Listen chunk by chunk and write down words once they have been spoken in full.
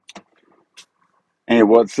Hey,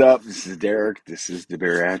 what's up? This is Derek. This is the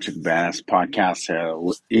Bariatric Badass Podcast.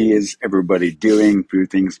 How is everybody doing? A few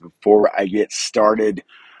things before I get started.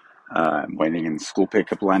 I'm waiting in the school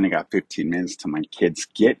pickup line. I got 15 minutes till my kids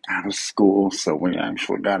get out of school, so we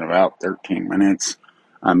actually got about 13 minutes.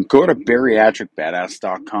 Go to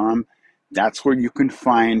bariatricbadass.com. That's where you can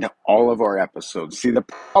find all of our episodes. See, the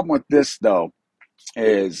problem with this, though,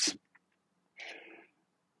 is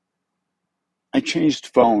I changed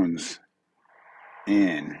phones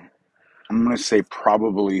in, I'm going to say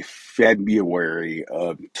probably February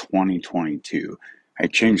of 2022. I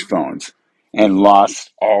changed phones and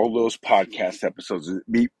lost all those podcast episodes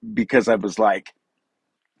because I was like,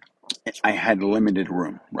 I had limited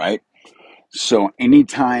room, right? So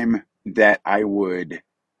anytime that I would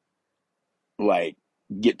like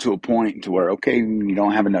get to a point to where, okay, you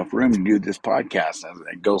don't have enough room to do this podcast,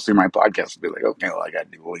 I go through my podcast and be like, okay, well, I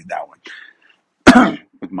got to delete that one.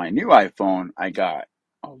 With my new iPhone, I got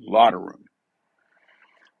a lot of room.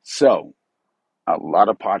 So a lot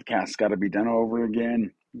of podcasts got to be done over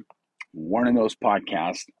again. One of those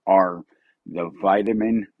podcasts are the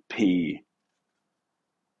Vitamin P.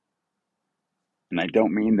 And I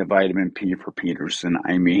don't mean the vitamin P for Peterson.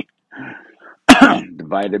 I mean the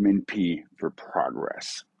vitamin P for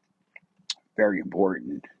progress. Very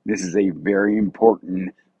important. This is a very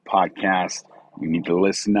important podcast. You need to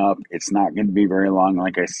listen up. It's not going to be very long.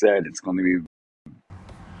 Like I said, it's going to be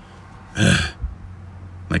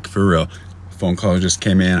like for real. Phone call just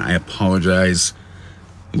came in. I apologize.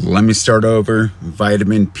 Let me start over.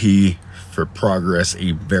 Vitamin P for progress.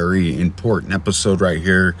 A very important episode right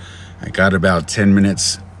here. I got about 10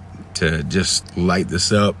 minutes to just light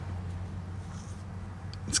this up.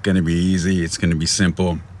 It's going to be easy. It's going to be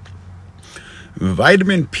simple.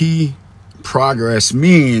 Vitamin P progress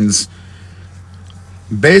means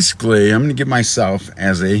basically, I'm going to give myself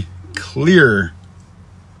as a clear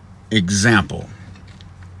example.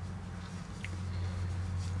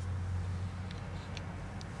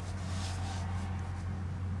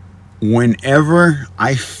 Whenever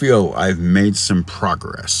I feel I've made some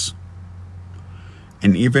progress,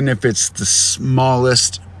 and even if it's the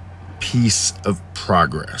smallest piece of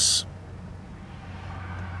progress,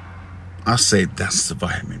 I'll say that's the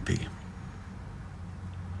vitamin P.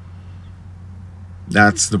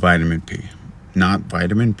 That's the vitamin P, not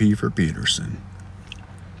vitamin P for Peterson.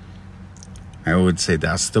 I would say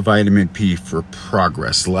that's the vitamin P for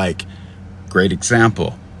progress. Like, great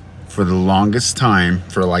example. For the longest time,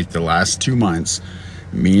 for like the last 2 months,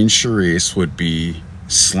 me and Charisse would be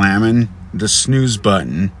slamming the snooze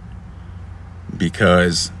button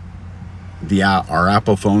because our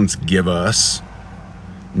Apple phones give us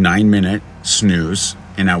 9-minute snooze,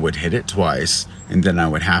 and I would hit it twice, and then I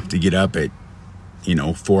would have to get up at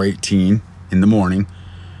 4:18 in the morning,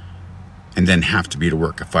 and then have to be to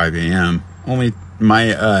work at 5 a.m. Only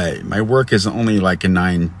my work is only like a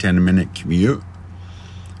 9-10 minute commute,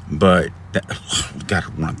 but got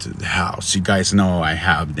to run through the house. You guys know I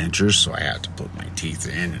have dentures, so I have to put my teeth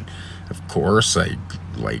in, and of course, I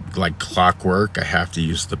like clockwork. I have to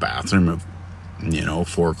use the bathroom of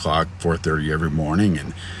 4 o'clock, 4:30 every morning,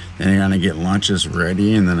 and then I gotta get lunches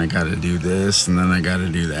ready, and then I gotta do this, and then I gotta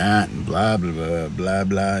do that, and blah blah blah blah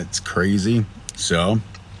blah. It's crazy. So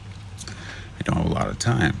I don't have a lot of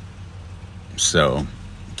time. So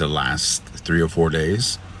the last 3 or 4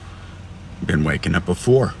 days, I've been waking up at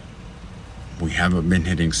 4. We haven't been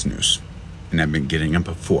hitting snooze, and I've been getting up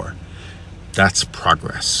at 4. That's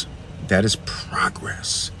progress. That is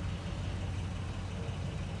progress.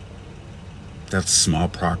 That's small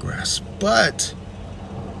progress. But,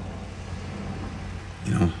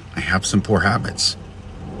 I have some poor habits,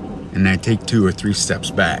 and I take 2 or 3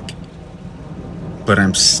 steps back. But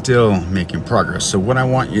I'm still making progress. So what I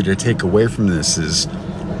want you to take away from this is,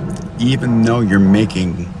 even though you're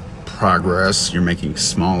making progress, you're making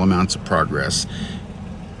small amounts of progress,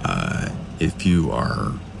 if you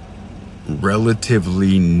are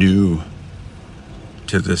relatively new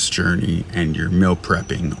to this journey and you're meal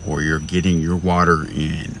prepping, or you're getting your water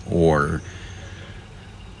in, or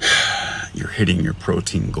you're hitting your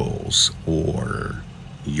protein goals, or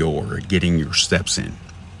you're getting your steps in,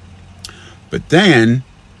 but then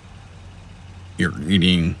you're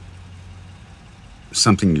eating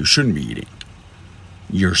something you shouldn't be eating,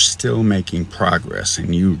 you're still making progress.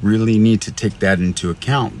 And you really need to take that into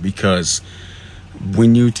account, because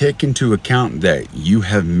when you take into account that you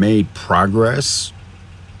have made progress,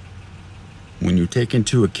 when you take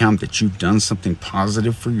into account that you've done something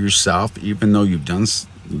positive for yourself, even though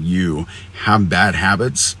you have bad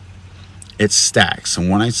habits, it stacks. And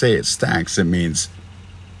when I say it stacks, it means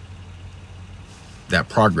that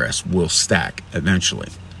progress will stack eventually.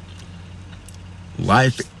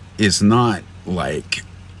 Life is not like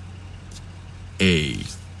a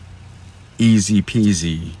easy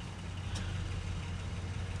peasy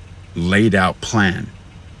laid out plan.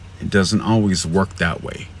 It doesn't always work that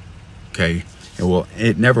way. Okay?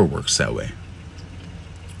 It never works that way.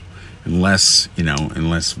 Unless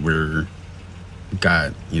we're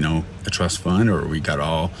got, a trust fund, or we got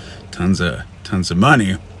all tons of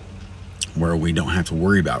money where we don't have to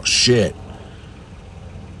worry about shit,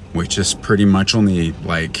 which is pretty much only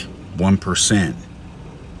like 1%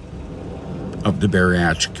 of the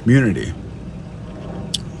bariatric community.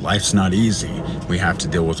 Life's not easy. We have to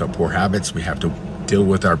deal with our poor habits. We have to deal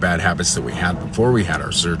with our bad habits that we had before we had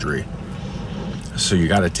our surgery. So you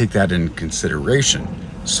got to take that into consideration.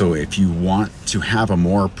 So if you want to have a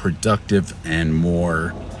more productive and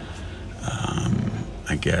more,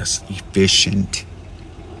 efficient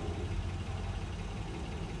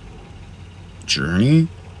journey,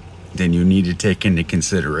 then you need to take into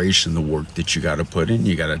consideration the work that you got to put in.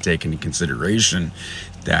 You got to take into consideration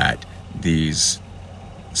that these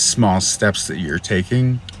small steps that you're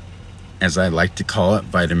taking, as I like to call it,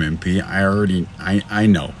 vitamin P. I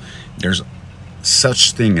know there's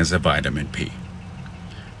such thing as a vitamin P.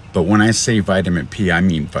 But when I say vitamin P, I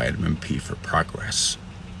mean vitamin P for progress.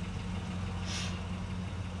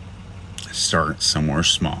 Start somewhere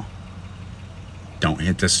small. Don't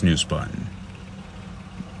hit the snooze button.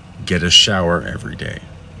 Get a shower every day.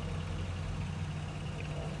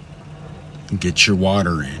 Get your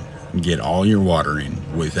water in. Get all your water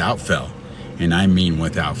in without fail. And I mean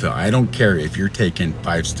without fail. I don't care if you're taking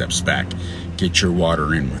 5 steps back. Get your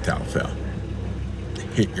water in without fail.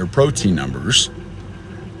 Hit your protein numbers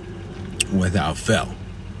without fail.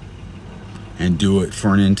 And do it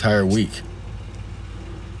for an entire week.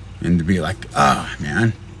 And to be like,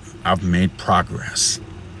 man, I've made progress.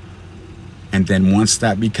 And then once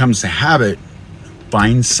that becomes a habit,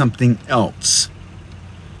 find something else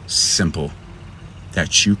simple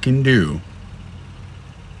that you can do,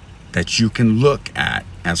 that you can look at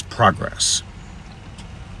as progress.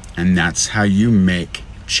 And that's how you make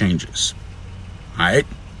changes. All right?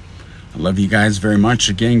 I love you guys very much.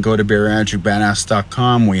 Again, go to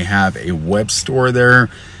bariatricbadass.com. We have a web store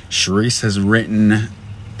there. Charisse has written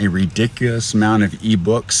a ridiculous amount of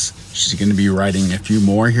ebooks. She's going to be writing a few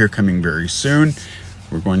more here coming very soon.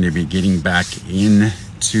 We're going to be getting back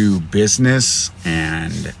into business,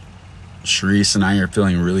 and Charisse and I are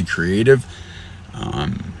feeling really creative. A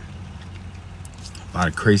lot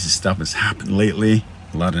of crazy stuff has happened lately.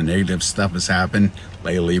 A lot of negative stuff has happened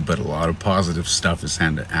lately, but a lot of positive stuff has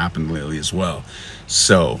happened lately as well.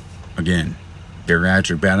 So, again,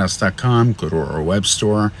 bariatricbadass.com. Go to our web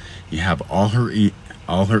store. You have all her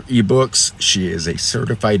ebooks. She is a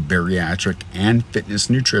certified bariatric and fitness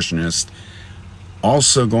nutritionist,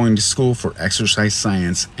 also going to school for exercise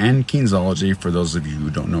science and kinesiology. For those of you who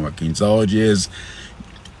don't know what kinesiology is,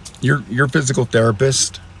 your physical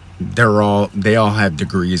therapist, they all have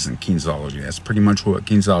degrees in kinesiology. That's pretty much what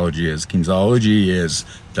kinesiology is. Kinesiology is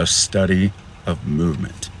the study of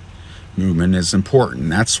movement. Movement is important.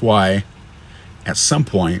 That's why at some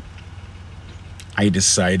point I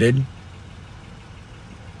decided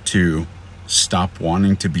to stop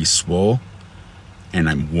wanting to be swole, and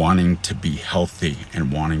I'm wanting to be healthy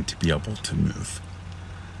and wanting to be able to move.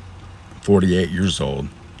 I'm 48 years old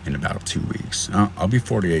in about 2 weeks. I'll be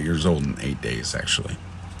 48 years old in 8 days, actually.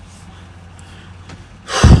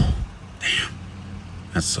 Damn,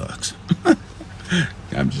 that sucks.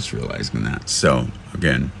 I'm just realizing that. So,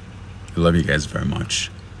 again, I love you guys very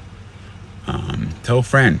much. Tell a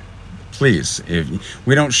friend. Please, if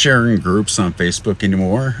we don't share in groups on Facebook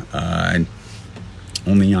anymore,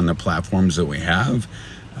 only on the platforms that we have.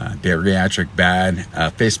 Bariatric Bad,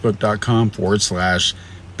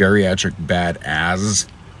 Facebook.com/Bariatric Badass.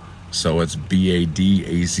 So it's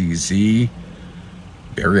BADAZZ,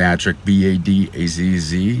 Bariatric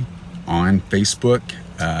BADAZZ on Facebook,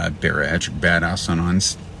 Bariatric Badass on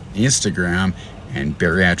Instagram, and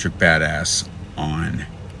Bariatric Badass on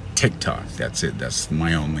TikTok. That's it. That's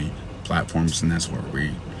my only platforms, and that's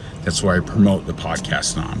where I promote the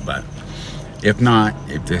podcast on. But if not,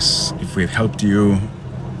 if we've helped you,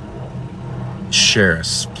 share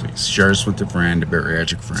us, please. Share us with a friend, a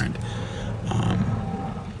bariatric friend.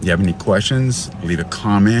 If you have any questions, leave a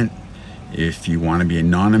comment. If you want to be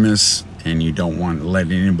anonymous and you don't want to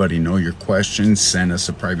let anybody know your questions, send us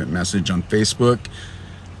a private message on Facebook,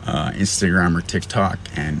 Instagram, or TikTok,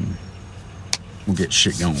 and we'll get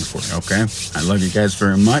shit going for you, okay? I love you guys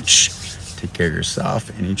very much. Take care of yourself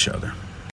and each other.